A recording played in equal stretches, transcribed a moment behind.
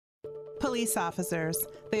Police officers,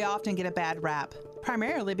 they often get a bad rap,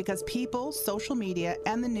 primarily because people, social media,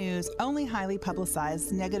 and the news only highly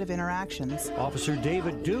publicize negative interactions. Officer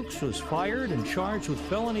David Dukes was fired and charged with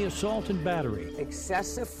felony assault and battery.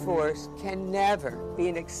 Excessive force can never be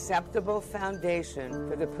an acceptable foundation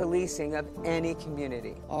for the policing of any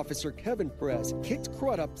community. Officer Kevin Perez kicked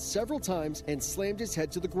Crudup several times and slammed his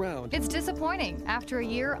head to the ground. It's disappointing, after a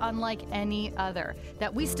year unlike any other,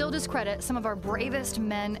 that we still discredit some of our bravest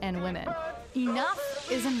men and women.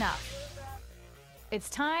 Enough is enough. It's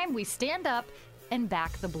time we stand up and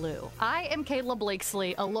back the blue. I am Kayla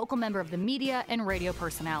Blakesley, a local member of the media and radio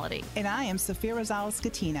personality. And I am Sophia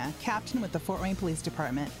Rosales-Catina, captain with the Fort Wayne Police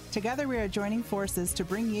Department. Together we are joining forces to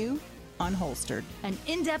bring you Unholstered. An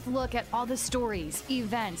in-depth look at all the stories,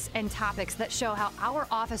 events, and topics that show how our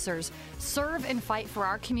officers serve and fight for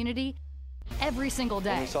our community every single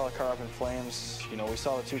day. When we saw the car up in flames, we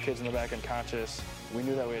saw the two kids in the back unconscious. We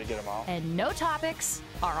knew that we had to get them out. And no topics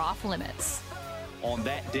are off limits. On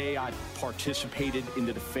that day, I participated in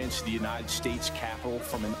the defense of the United States Capitol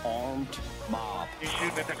from an armed mob. He's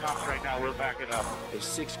shooting at the cops right now. We're backing up. A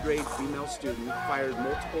 6th grade female student fired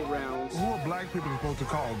multiple rounds. Who are black people supposed to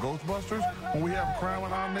call Ghostbusters? When we have crime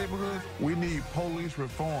in our neighborhoods, we need police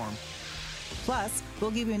reform. Plus,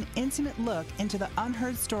 we'll give you an intimate look into the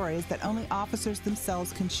unheard stories that only officers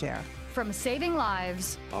themselves can share. From saving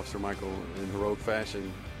lives, Officer Michael, in heroic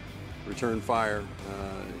fashion, returned fire,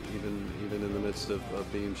 even in the midst of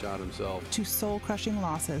being shot himself, to soul-crushing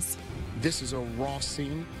losses. This is a raw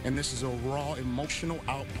scene, and this is a raw emotional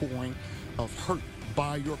outpouring of hurt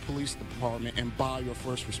by your police department and by your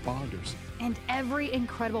first responders. And every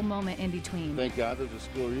incredible moment in between. Thank God there's a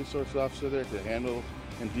school resource officer there to handle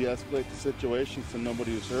and de-escalate the situation so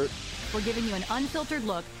nobody was hurt. We're giving you an unfiltered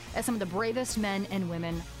look at some of the bravest men and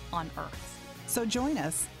women on Earth. So join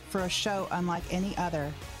us for a show unlike any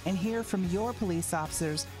other and hear from your police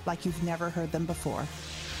officers like you've never heard them before.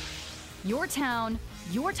 Your town,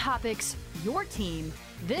 your topics, your team.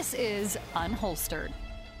 This is Unholstered.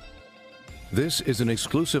 This is an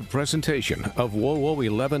exclusive presentation of WOWO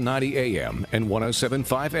 1190 AM and 107.5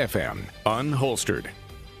 FM, Unholstered.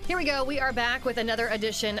 Here we go. We are back with another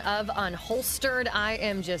edition of Unholstered. I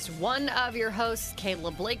am just one of your hosts,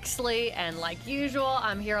 Kayla Blakesley, and like usual,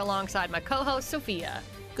 I'm here alongside my co-host, Sophia.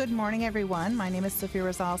 Good morning, everyone. My name is Sophia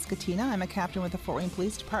Rosales-Catina. I'm a captain with the Fort Wayne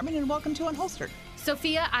Police Department, and welcome to Unholstered.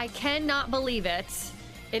 Sophia, I cannot believe it.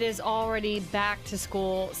 It is already back to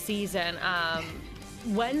school season.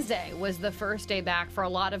 Wednesday was the first day back for a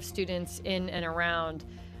lot of students in and around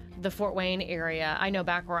the Fort Wayne area. I know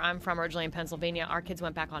back where I'm from, originally in Pennsylvania, our kids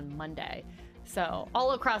went back on Monday. So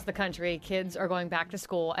all across the country, kids are going back to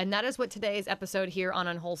school. And that is what today's episode here on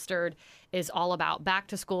Unholstered is all about, back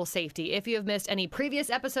to school safety. If you have missed any previous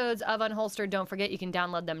episodes of Unholstered, don't forget you can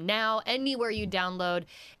download them now anywhere you download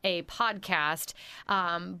a podcast.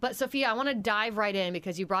 But Sophia, I want to dive right in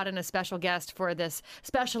because you brought in a special guest for this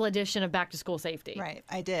special edition of Back to School Safety. Right,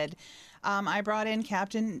 I did. I brought in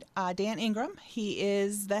Captain Dan Ingram. He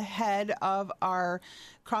is the head of our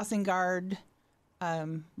crossing guard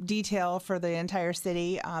detail for the entire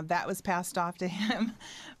city. That was passed off to him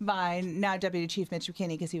by now Deputy Chief Mitch McKinney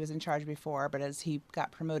because he was in charge before, but as he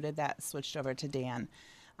got promoted, that switched over to Dan.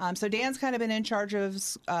 So Dan's kind of been in charge of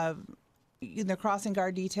the crossing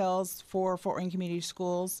guard details for Fort Wayne Community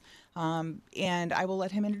Schools, and I will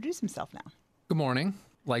let him introduce himself now. Good morning.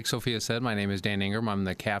 Like Sophia said, my name is Dan Ingram. I'm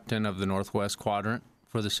the captain of the Northwest Quadrant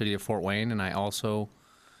for the city of Fort Wayne, and I also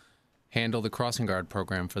handle the crossing guard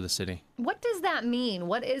program for the city. What does that mean?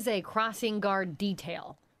 What is a crossing guard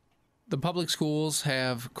detail? The public schools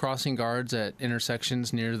have crossing guards at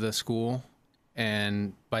intersections near the school,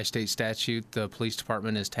 and by state statute, the police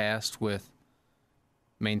department is tasked with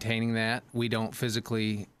maintaining that. We don't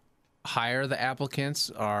physically hire the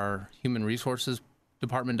applicants. Our human resources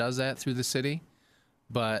department does that through the city,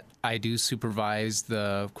 but I do supervise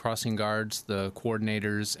the crossing guards, the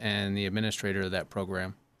coordinators, and the administrator of that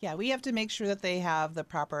program. Yeah, we have to make sure that they have the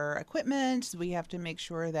proper equipment. We have to make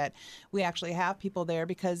sure that we actually have people there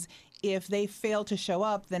because if they fail to show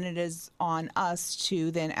up, then it is on us to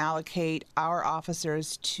then allocate our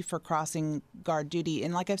officers for crossing guard duty.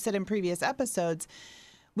 And like I've said in previous episodes,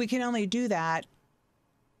 we can only do that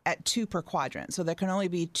at 2 per quadrant. So there can only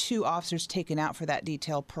be 2 officers taken out for that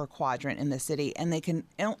detail per quadrant in the city. And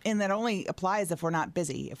that only applies if we're not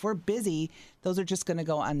busy. If we're busy, those are just going to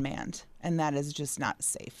go unmanned. And that is just not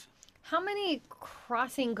safe. How many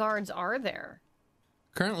crossing guards are there?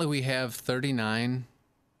 Currently, we have 39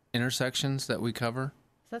 intersections that we cover.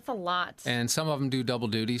 So that's a lot. And some of them do double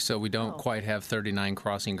duty, so we don't quite have 39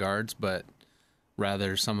 crossing guards, but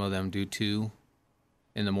rather some of them do 2.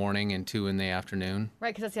 in the morning and 2 in the afternoon. Right,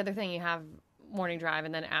 because that's the other thing. You have morning drive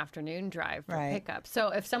and then afternoon drive for Right. pickup. So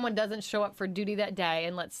if someone doesn't show up for duty that day,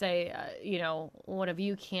 and let's say, one of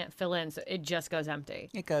you can't fill in, so it just goes empty.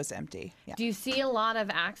 It goes empty. Yeah. Do you see a lot of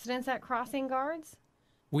accidents at crossing guards?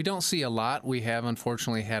 We don't see a lot. We have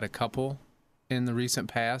unfortunately had a couple in the recent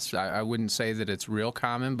past. I wouldn't say that it's real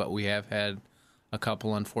common, but we have had a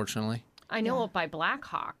couple, unfortunately. I know up by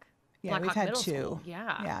Blackhawk. Yeah, we've Blackhawk had Middle 2. School.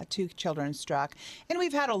 Yeah. 2 children struck. And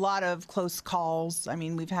we've had a lot of close calls. I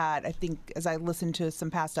mean, we've had, I think, as I listened to some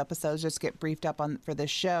past episodes, just get briefed up on for this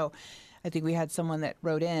show, I think we had someone that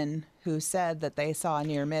wrote in who said that they saw a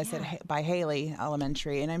near miss by Haley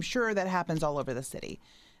Elementary. And I'm sure that happens all over the city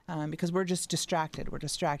because we're just distracted. We're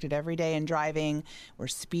distracted every day in driving. We're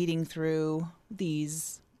speeding through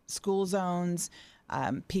these school zones.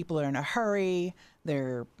 People are in a hurry.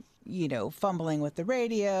 They're fumbling with the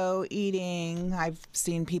radio, eating. I've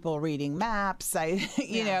seen people reading maps.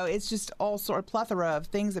 It's just all sort of plethora of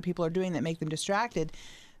things that people are doing that make them distracted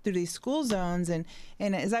through these school zones. And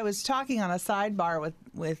as I was talking on a sidebar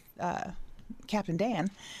with Captain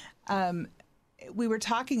Dan, we were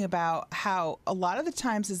talking about how a lot of the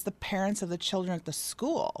times it's the parents of the children at the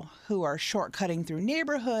school who are shortcutting through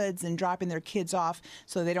neighborhoods and dropping their kids off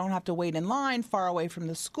so they don't have to wait in line far away from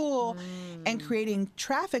the school and creating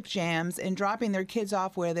traffic jams and dropping their kids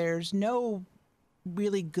off where there's no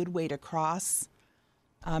really good way to cross.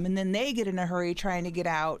 And then they get in a hurry trying to get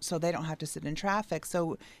out so they don't have to sit in traffic.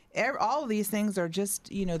 So all of these things are just,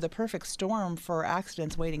 the perfect storm for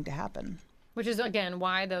accidents waiting to happen. Which is, again,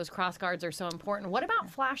 why those cross guards are so important. What about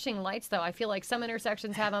flashing lights, though? I feel like some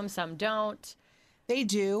intersections have them, some don't. They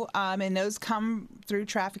do, and those come through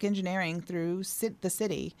traffic engineering, through the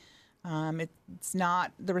city. It's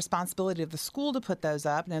not the responsibility of the school to put those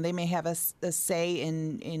up. Now, they may have a say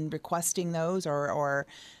in requesting those or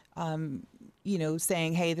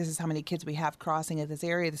saying, hey, this is how many kids we have crossing at this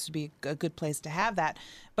area. This would be a good place to have that.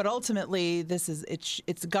 But ultimately,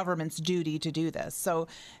 it's government's duty to do this. So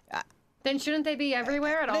then shouldn't they be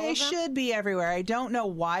everywhere at all of them? They should be everywhere. I don't know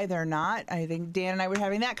why they're not. I think Dan and I were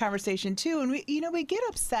having that conversation too. And we get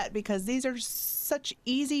upset because these are such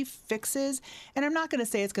easy fixes. And I'm not going to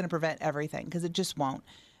say it's going to prevent everything because it just won't.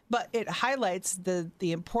 But it highlights the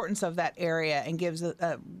importance of that area and gives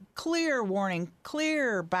a clear warning,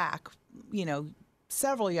 clear back,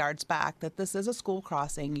 several yards back that this is a school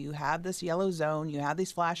crossing. You have this yellow zone, you have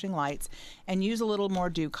these flashing lights, and use a little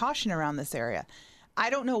more due caution around this area. I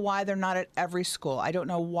don't know why they're not at every school. I don't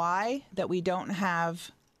know why that we don't have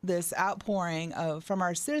this outpouring from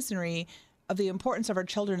our citizenry of the importance of our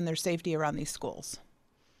children and their safety around these schools.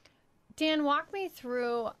 Dan, walk me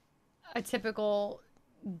through a typical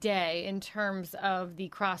day in terms of the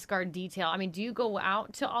cross guard detail. I mean, do you go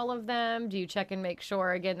out to all of them? Do you check and make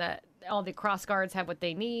sure, again, that all the cross guards have what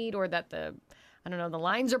they need or that the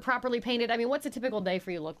lines are properly painted? I mean, what's a typical day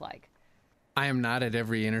for you look like? I am not at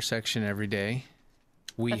every intersection every day.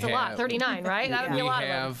 That's a lot, 39, right? That would be a lot. We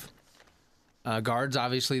have guards,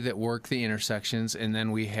 obviously, that work the intersections, and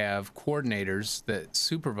then we have coordinators that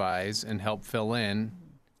supervise and help fill in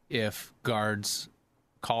if guards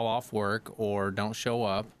call off work or don't show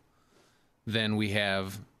up. Then we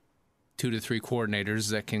have 2 to 3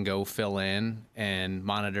 coordinators that can go fill in and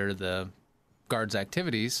monitor the guards'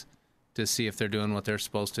 activities to see if they're doing what they're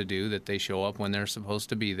supposed to do, that they show up when they're supposed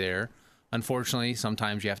to be there. Unfortunately,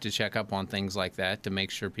 sometimes you have to check up on things like that to make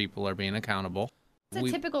sure people are being accountable. What's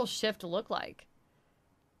a typical shift look like?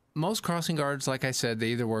 Most crossing guards, like I said, they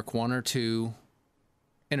either work 1 or 2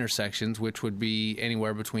 intersections, which would be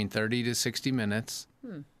anywhere between 30 to 60 minutes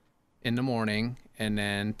in the morning, and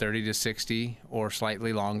then 30 to 60 or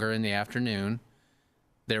slightly longer in the afternoon.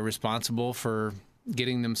 They're responsible for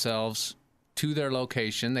getting themselves to their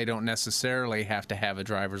location. They don't necessarily have to have a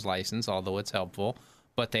driver's license, although it's helpful,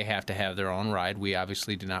 but they have to have their own ride. We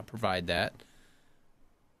obviously do not provide that.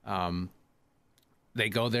 They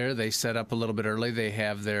go there, they set up a little bit early. They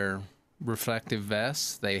have their reflective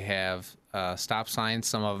vests. They have stop signs.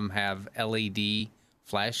 Some of them have LED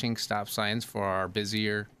flashing stop signs for our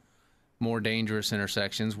busier, more dangerous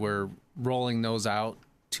intersections. We're rolling those out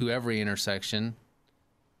to every intersection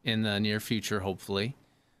in the near future, hopefully.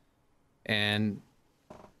 And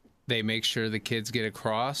they make sure the kids get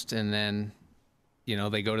across, and then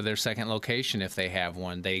they go to their second location if they have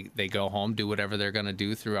one. They go home, do whatever they're going to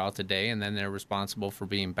do throughout the day, and then they're responsible for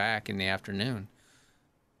being back in the afternoon.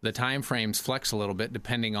 The time frames flex a little bit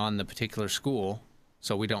depending on the particular school,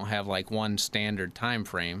 so we don't have like one standard time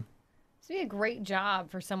frame. This would be a great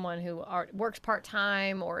job for someone who works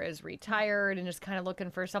part-time or is retired and just kind of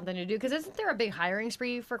looking for something to do. Because isn't there a big hiring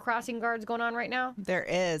spree for crossing guards going on right now? There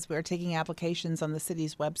is. We're taking applications on the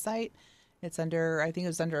city's website. It's under, I think it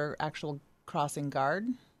was under actual crossing guard.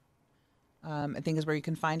 I think is where you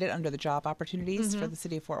can find it under the job opportunities for the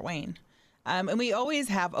city of Fort Wayne. And we always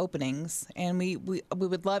have openings, and we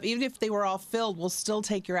would love, even if they were all filled, we'll still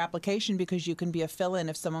take your application because you can be a fill-in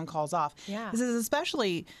if someone calls off. Yeah. This is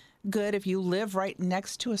especially good if you live right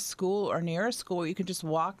next to a school or near a school. You can just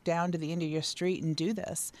walk down to the end of your street and do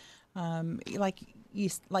this. Like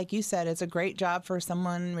you said, it's a great job for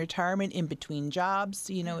someone in retirement, in between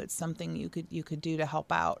jobs. You know, it's something you could do to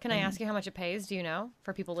help out. Can I ask you how much it pays? Do you know,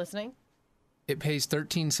 for people listening? It pays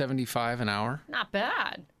 $13.75 an hour. Not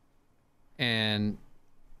bad. And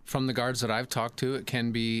from the guards that I've talked to, it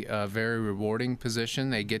can be a very rewarding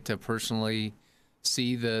position. They get to personally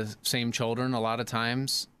see the same children a lot of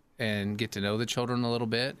times and get to know the children a little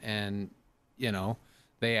bit. And, you know,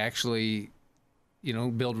 they actually, you know,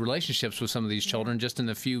 build relationships with some of these children just in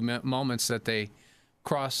the few moments that they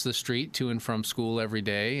cross the street to and from school every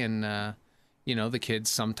day. And, you know, the kids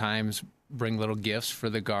sometimes bring little gifts for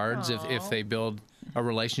the guards if they build a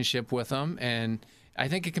relationship with them. And I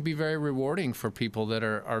think it can be very rewarding for people that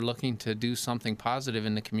are looking to do something positive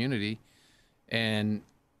in the community. And,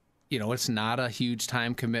 you know, it's not a huge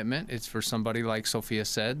time commitment. It's for somebody, like Sophia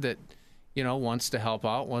said, that, you know, wants to help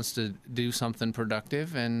out, wants to do something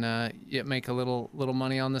productive, and yet make a little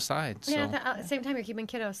money on the side. Yeah, at the same time, you're keeping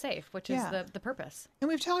kiddos safe, which is the purpose. And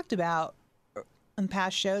we've talked about in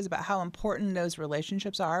past shows about how important those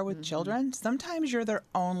relationships are with children. Sometimes you're their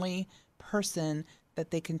only person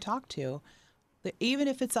that they can talk to. Even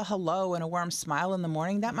if it's a hello and a warm smile in the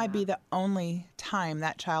morning, that might be the only time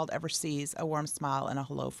that child ever sees a warm smile and a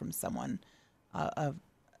hello from someone,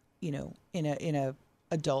 you know, in a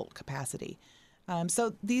adult capacity.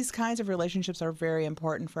 So these kinds of relationships are very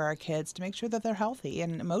important for our kids to make sure that they're healthy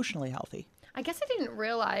and emotionally healthy. I guess I didn't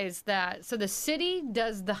realize that. So the city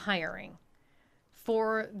does the hiring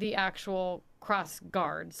for the actual cross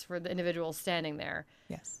guards, for the individuals standing there.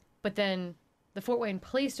 Yes. But then the Fort Wayne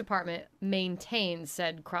Police Department maintains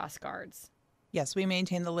said cross guards. Yes, we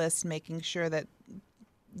maintain the list, making sure that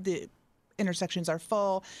the intersections are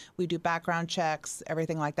full. We do background checks,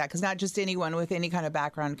 everything like that, because not just anyone with any kind of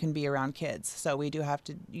background can be around kids. So you do have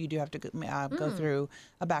to go through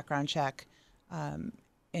a background check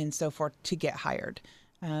and so forth to get hired.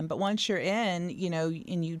 But once you're in, you know,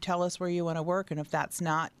 and you tell us where you want to work, and if that's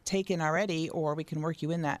not taken already, or we can work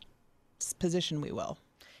you in that position, we will.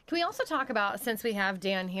 Can we also talk about, since we have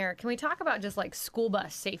Dan here, can we talk about just like school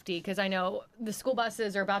bus safety? Because I know the school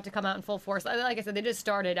buses are about to come out in full force. Like I said, they just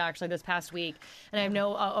started actually this past week. And I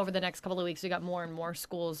know over the next couple of weeks, we got more and more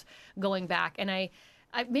schools going back. And I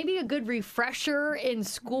maybe a good refresher in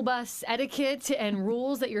school bus etiquette and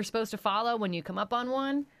rules that you're supposed to follow when you come up on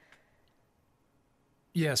one.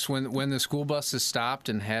 Yes, when the school bus is stopped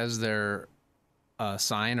and has their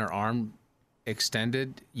sign or arm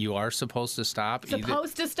extended, you are supposed to stop.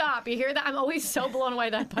 Supposed to stop. You hear that? I'm always so blown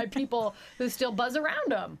away by people who still buzz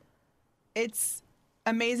around them. It's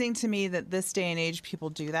amazing to me that this day and age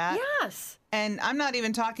people do that. Yes. And I'm not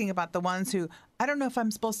even talking about the ones who, I don't know if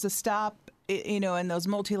I'm supposed to stop, you know, in those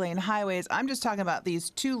multi-lane highways. I'm just talking about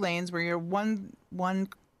these 2 lanes where you're one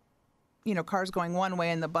you know, cars going one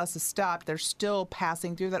way and the bus is stopped. They're still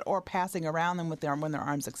passing through that or passing around them with when their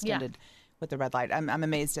arms extended with the red light. I'm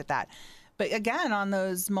amazed at that. But again, on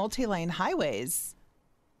those multi-lane highways,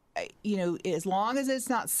 you know, as long as it's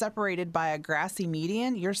not separated by a grassy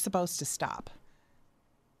median, you're supposed to stop.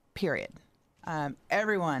 Period.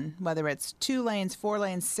 Everyone, whether it's 2 lanes, 4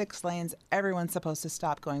 lanes, 6 lanes, everyone's supposed to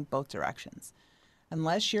stop going both directions.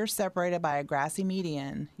 Unless you're separated by a grassy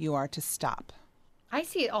median, you are to stop. I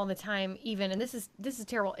see it all the time, even, and this is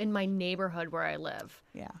terrible, in my neighborhood where I live.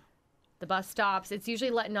 Yeah. The bus stops. It's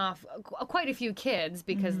usually letting off quite a few kids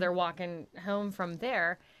because they're walking home from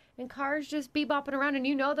there. And cars just be bopping around. And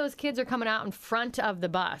you know those kids are coming out in front of the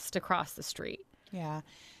bus to cross the street. Yeah.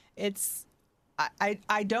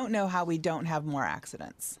 I don't know how we don't have more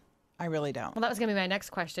accidents. I really don't. Well, that was going to be my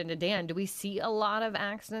next question to Dan. Do we see a lot of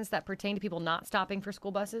accidents that pertain to people not stopping for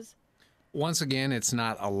school buses? Once again, it's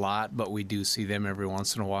not a lot, but we do see them every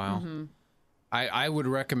once in a while. I would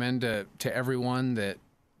recommend to everyone that,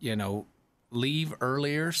 you know, leave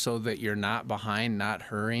earlier so that you're not behind, not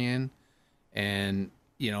hurrying. And,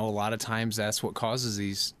 you know, a lot of times that's what causes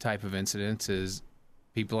these type of incidents is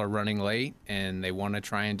people are running late and they want to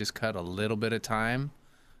try and just cut a little bit of time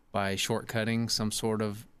by shortcutting some sort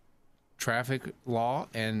of traffic law.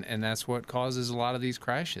 And that's what causes a lot of these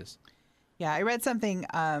crashes. Yeah, I read something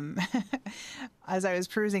as I was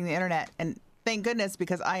perusing the internet, and thank goodness,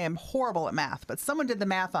 because I am horrible at math, but someone did the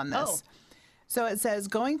math on this. Oh. So it says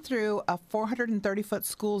going through a 430-foot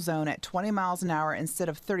school zone at 20 miles an hour instead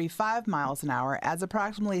of 35 miles an hour adds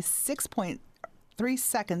approximately 6.3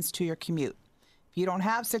 seconds to your commute. If you don't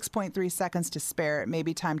have 6.3 seconds to spare, it may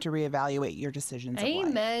be time to reevaluate your decisions.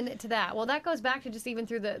 Amen to that. Well, that goes back to just even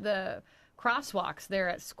through the crosswalks there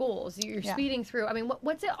at schools. You're speeding through. I mean,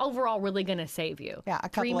 what's it overall really going to save you? Yeah, a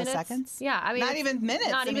couple of seconds. Yeah, I mean, not even minutes.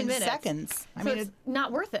 Not even minutes. Seconds. I mean, it's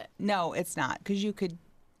not worth it. No, it's not, because you could.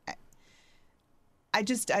 I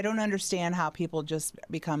don't understand how people just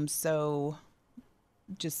become so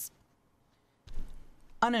just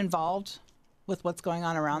uninvolved with what's going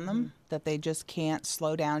on around them that they just can't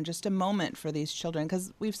slow down just a moment for these children.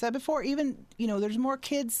 Because we've said before, even, there's more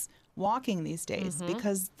kids walking these days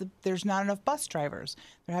because there's not enough bus drivers.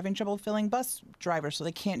 They're having trouble filling bus drivers, so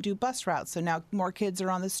they can't do bus routes. So now more kids are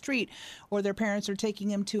on the street, or their parents are taking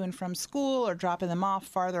them to and from school or dropping them off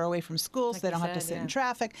farther away from school so they don't have to sit in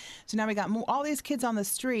traffic. So now we got all these kids on the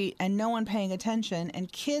street and no one paying attention, and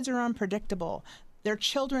kids are unpredictable. They're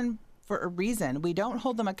children for a reason. We don't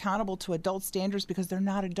hold them accountable to adult standards because they're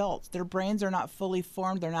not adults. Their brains are not fully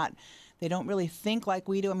formed. They don't really think like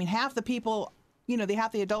we do. I mean, half the people,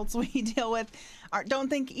 half the adults we deal with don't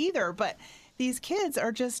think either, but these kids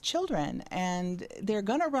are just children, and they're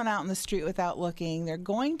going to run out in the street without looking. They're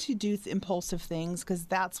going to do impulsive things because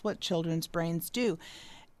that's what children's brains do.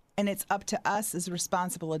 And it's up to us as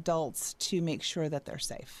responsible adults to make sure that they're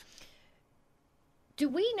safe. Do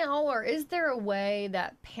we know, or is there a way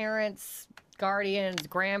that parents, guardians,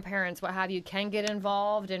 grandparents, what have you, can get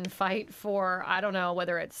involved and fight for, I don't know,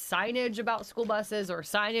 whether it's signage about school buses or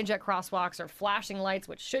signage at crosswalks or flashing lights,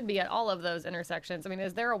 which should be at all of those intersections? I mean,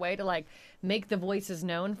 is there a way to make the voices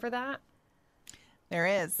known for that? There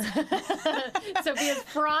is. Sophia's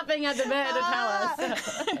frothing at the bit to tell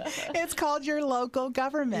us. It's called your local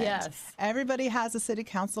government. Yes. Everybody has a city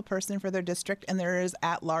council person for their district, and there is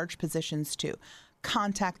at-large positions too.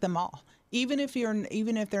 Contact them all. Even if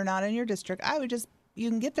they're not in your district,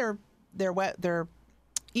 you can get their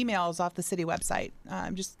emails off the city website.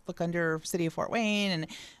 Just look under City of Fort Wayne, and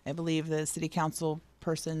I believe the city council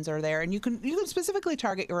persons are there, and you can specifically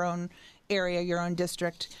target your own area, your own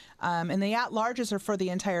district, and the at-larges are for the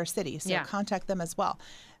entire city, so contact them as well.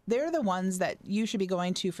 They're the ones that you should be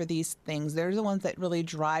going to for these things. They're the ones that really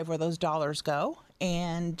drive where those dollars go,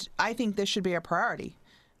 and I think this should be a priority.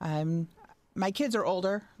 My kids are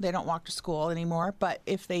older. They don't walk to school anymore. But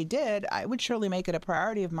if they did, I would surely make it a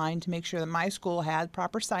priority of mine to make sure that my school had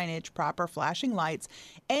proper signage, proper flashing lights,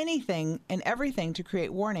 anything and everything to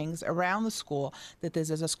create warnings around the school that this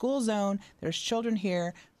is a school zone. There's children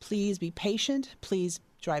here. Please be patient. Please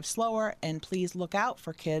drive slower. And please look out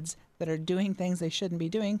for kids that are doing things they shouldn't be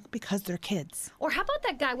doing because they're kids. Or how about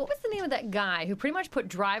that guy? What was the name of that guy who pretty much put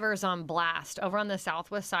drivers on blast over on the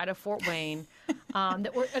southwest side of Fort Wayne?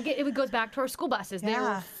 It goes back to our school buses.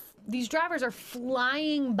 These drivers are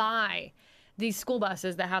flying by these school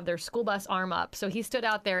buses that have their school bus arm up. So he stood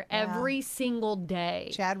out there every single day.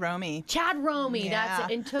 Chad Romey,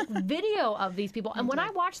 that's it, and took video of these people. And when I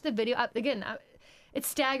watched the video, again, it's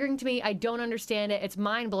staggering to me. I don't understand it. It's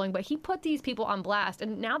mind-blowing. But he put these people on blast,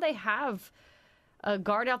 and now they have a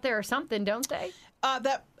guard out there or something, don't they?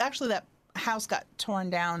 That house got torn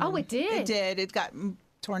down. Oh, it did? It did. It got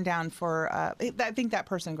torn down for, I think that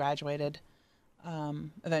person graduated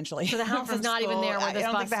eventually. So the house is not even there where this bus stop was?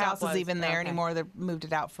 I don't think the house is even there anymore. They moved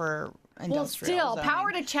it out for industrial Well, still, zoning.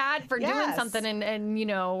 power to Chad for doing something and raising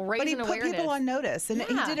awareness. But he put people on notice, and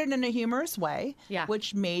he did it in a humorous way,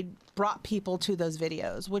 which brought people to those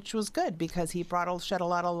videos, which was good because he shed a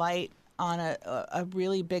lot of light on a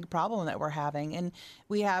really big problem that we're having. And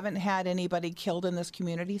we haven't had anybody killed in this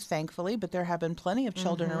community, thankfully, but there have been plenty of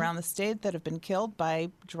children around the state that have been killed by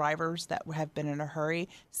drivers that have been in a hurry,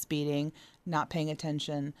 speeding, not paying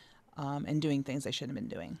attention, and doing things they shouldn't have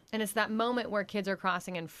been doing. And it's that moment where kids are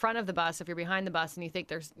crossing in front of the bus. If you're behind the bus and you think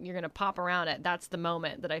you're going to pop around it, that's the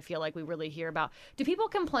moment that I feel like we really hear about. Do people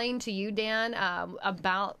complain to you, Dan,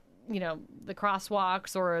 about the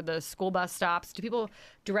crosswalks or the school bus stops? Do people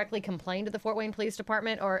directly complain to the Fort Wayne Police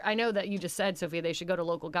Department? Or I know that you just said, Sophia, they should go to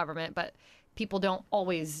local government, but people don't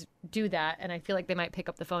always do that. And I feel like they might pick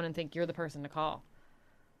up the phone and think you're the person to call.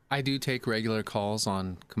 I do take regular calls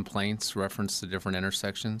on complaints reference to different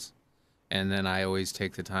intersections. And then I always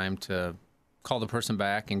take the time to call the person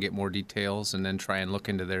back and get more details and then try and look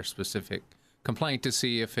into their specific complaint to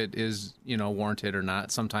see if it is, warranted or not.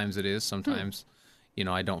 Sometimes it is. Sometimes,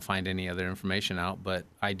 I don't find any other information out. But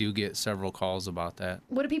I do get several calls about that.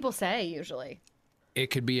 What do people say usually? It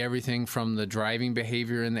could be everything from the driving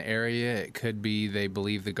behavior in the area. It could be they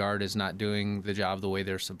believe the guard is not doing the job the way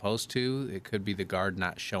they're supposed to. It could be the guard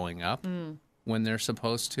not showing up when they're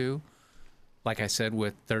supposed to. Like I said,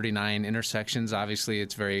 with 39 intersections, obviously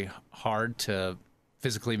it's very hard to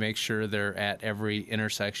physically make sure they're at every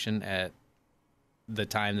intersection at the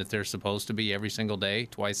time that they're supposed to be every single day,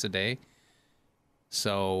 twice a day.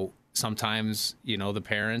 So sometimes, the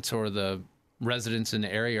parents or the residents in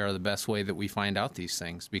the area are the best way that we find out these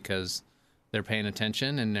things, because they're paying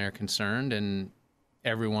attention and they're concerned, and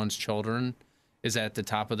everyone's children is at the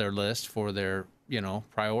top of their list for their,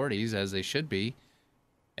 priorities, as they should be.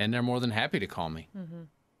 And they're more than happy to call me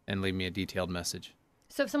and leave me a detailed message.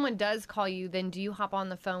 So if someone does call you, then do you hop on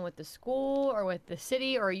the phone with the school or with the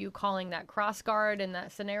city, or are you calling that cross guard in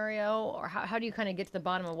that scenario? Or how do you kind of get to the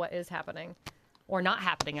bottom of what is happening or not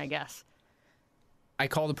happening, I guess? I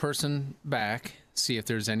call the person back, see if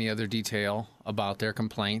there's any other detail about their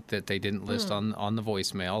complaint that they didn't list on the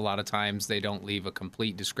voicemail. A lot of times they don't leave a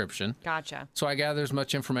complete description. Gotcha. So I gather as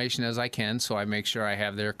much information as I can, so I make sure I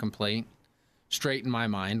have their complaint straight in my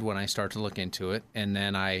mind when I start to look into it. And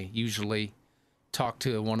then I usually talk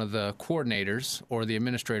to one of the coordinators or the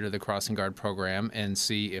administrator of the crossing guard program and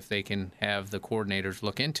see if they can have the coordinators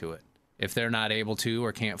look into it. If they're not able to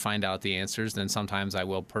or can't find out the answers, then sometimes I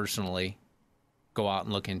will personally go out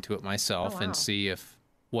and look into it myself and see if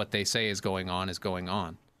what they say is going on is going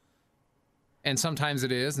on. And sometimes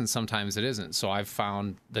it is, and sometimes it isn't. So I've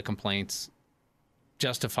found the complaints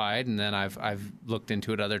justified, and then I've looked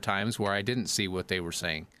into it other times where I didn't see what they were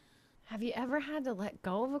saying. Have you ever had to let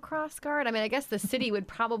go of a cross guard? I mean, I guess the city would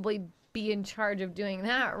probably be in charge of doing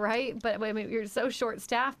that, right? But I mean, you're so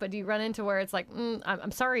short-staffed, but do you run into where it's like,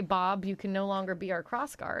 I'm sorry, Bob, you can no longer be our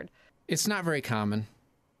cross guard? It's not very common.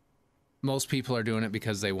 Most people are doing it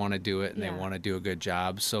because they want to do it and they want to do a good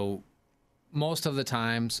job. So most of the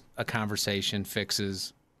times a conversation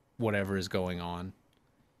fixes whatever is going on.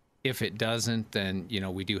 If it doesn't, then,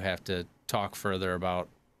 we do have to talk further about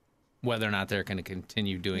whether or not they're going to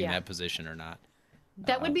continue doing that position or not.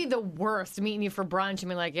 That would be the worst, meeting you for brunch and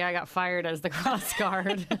be like, I got fired as the cross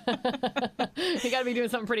guard. You got to be doing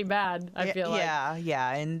something pretty bad, I feel like.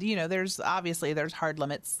 Yeah. And, there's hard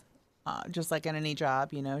limits, just like in any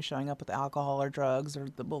job, showing up with alcohol or drugs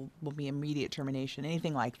will be immediate termination,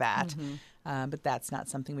 anything like that. But that's not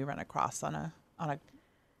something we run across on a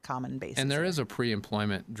common basis. And there is a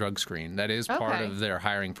pre-employment drug screen. That is part of their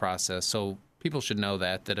hiring process. So people should know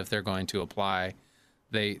that if they're going to apply,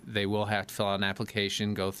 they will have to fill out an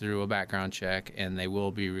application, go through a background check, and they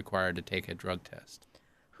will be required to take a drug test.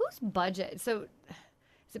 Whose budget? So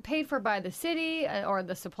is it paid for by the city, or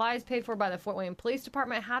the supplies paid for by the Fort Wayne Police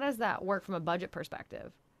Department? How does that work from a budget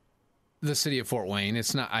perspective? The city of Fort Wayne.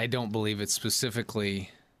 It's not. I don't believe it's specifically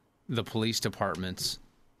the police department's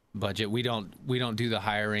budget. We don't do the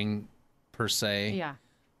hiring per se. Yeah.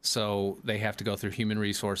 So they have to go through human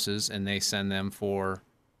resources, and they send them for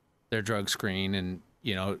their drug screen, and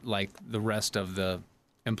like the rest of the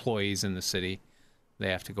employees in the city, they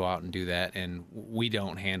have to go out and do that, and we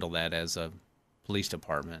don't handle that as a police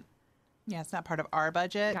department. Yeah, it's not part of our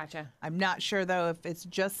budget. Gotcha. I'm not sure, though, if it's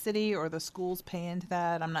just city or the schools pay into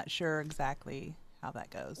that. I'm not sure exactly how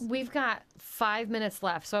that goes. We've got 5 minutes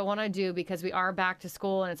left, so I want to do, because we are back to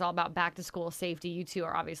school and it's all about back to school safety. You two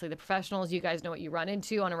are obviously the professionals. You guys know what you run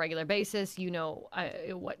into on a regular basis. You know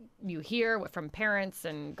what you hear from parents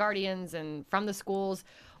and guardians and from the schools.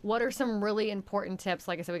 What are some really important tips?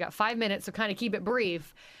 Like I said, we got 5 minutes, so kind of keep it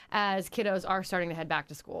brief as kiddos are starting to head back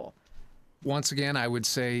to school. Once again, I would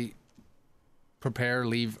say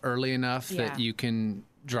leave early enough that you can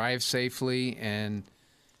drive safely and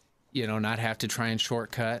not have to try and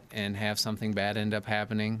shortcut and have something bad end up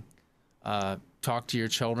happening. Talk to your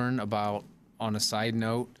children about, on a side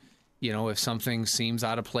note, if something seems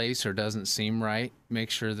out of place or doesn't seem right, make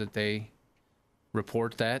sure that they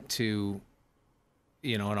report that to,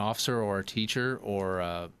 an officer or a teacher or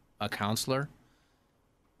a counselor.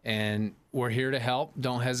 And we're here to help.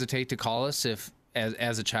 Don't hesitate to call us if,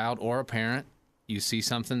 as a child or a parent, you see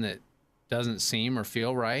something that doesn't seem or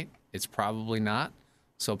feel right. It's probably not.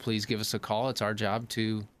 So please give us a call. It's our job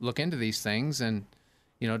to look into these things, and,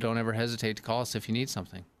 don't ever hesitate to call us if you need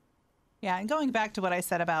something. Yeah, and going back to what I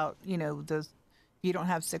said about, you don't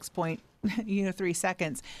have 6.3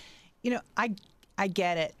 seconds. I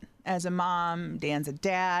get it. As a mom, Dan's a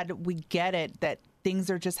dad, we get it that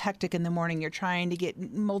things are just hectic in the morning. You're trying to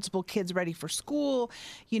get multiple kids ready for school.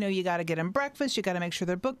 You got to get them breakfast. You got to make sure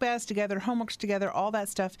their book bags together, homeworks together, all that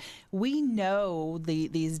stuff. We know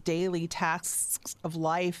these daily tasks of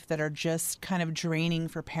life that are just kind of draining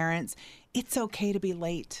for parents. it's okay to be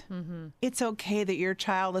late. Mm-hmm. It's okay that your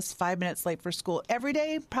child is 5 minutes late for school. Every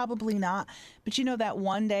day, probably not. But you know that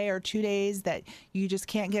 1 day or 2 days that you just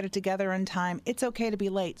can't get it together in time, it's okay to be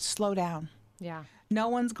late. Slow down. Yeah. No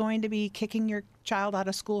one's going to be kicking your child out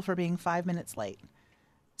of school for being 5 minutes late.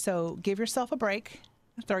 So give yourself a break,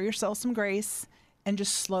 throw yourself some grace, and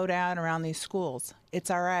just slow down around these schools. It's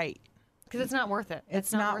all right. Because it's not worth it.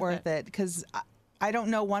 It's not worth it. Because I don't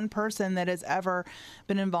know one person that has ever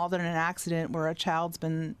been involved in an accident where a child's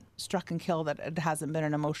been struck and killed that it hasn't been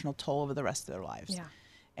an emotional toll over the rest of their lives. Yeah.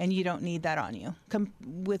 And you don't need that on you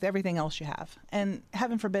with everything else you have. And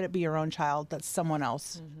heaven forbid it be your own child that someone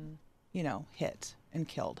else, hit and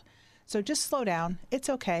killed. So just slow down. It's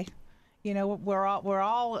okay. We're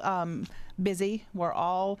all busy. We're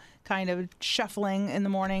all kind of shuffling in the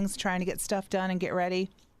mornings, trying to get stuff done and get ready.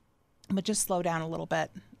 But just slow down a little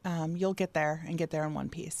bit. You'll get there and get there in one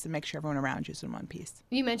piece and make sure everyone around you is in one piece.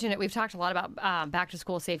 You mentioned it. We've talked a lot about back to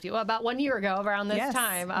school safety. Well, about 1 year ago, around this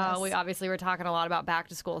time, we obviously were talking a lot about back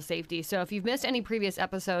to school safety. So if you've missed any previous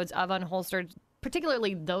episodes of Unholstered,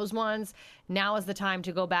 particularly those ones, now is the time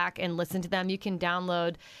to go back and listen to them. You can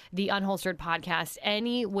download the Unholstered podcast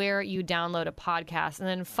anywhere you download a podcast. And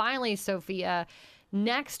then finally, Sophia,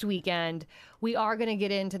 next weekend, we are going to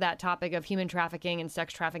get into that topic of human trafficking and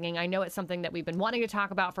sex trafficking. I know it's something that we've been wanting to talk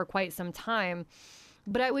about for quite some time,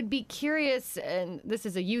 but I would be curious, and this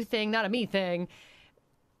is a you thing, not a me thing,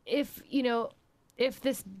 if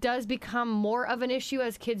this does become more of an issue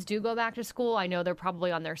as kids do go back to school. I know they're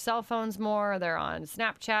probably on their cell phones more. They're on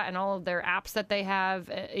Snapchat and all of their apps that they have,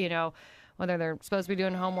 whether they're supposed to be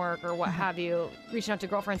doing homework or what have you, reaching out to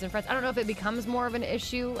girlfriends and friends. I don't know if it becomes more of an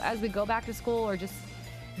issue as we go back to school or just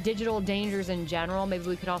digital dangers in general. Maybe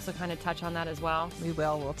we could also kind of touch on that as well. We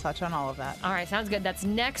will. We'll touch on all of that. All right. Sounds good. That's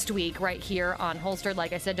next week right here on Holstered.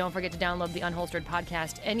 Like I said, don't forget to download the Unholstered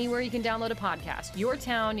podcast anywhere you can download a podcast. Your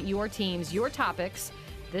town, your teams, your topics.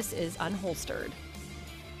 This is Unholstered.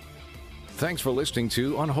 Thanks for listening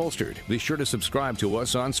to Unholstered. Be sure to subscribe to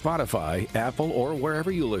us on Spotify, Apple, or wherever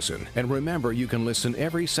you listen. And remember, you can listen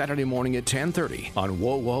every Saturday morning at 10:30 on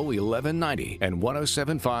WOWO 1190 and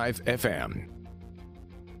 107.5 FM.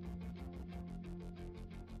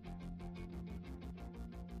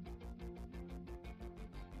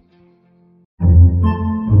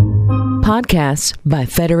 Podcasts by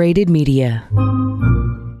Federated Media.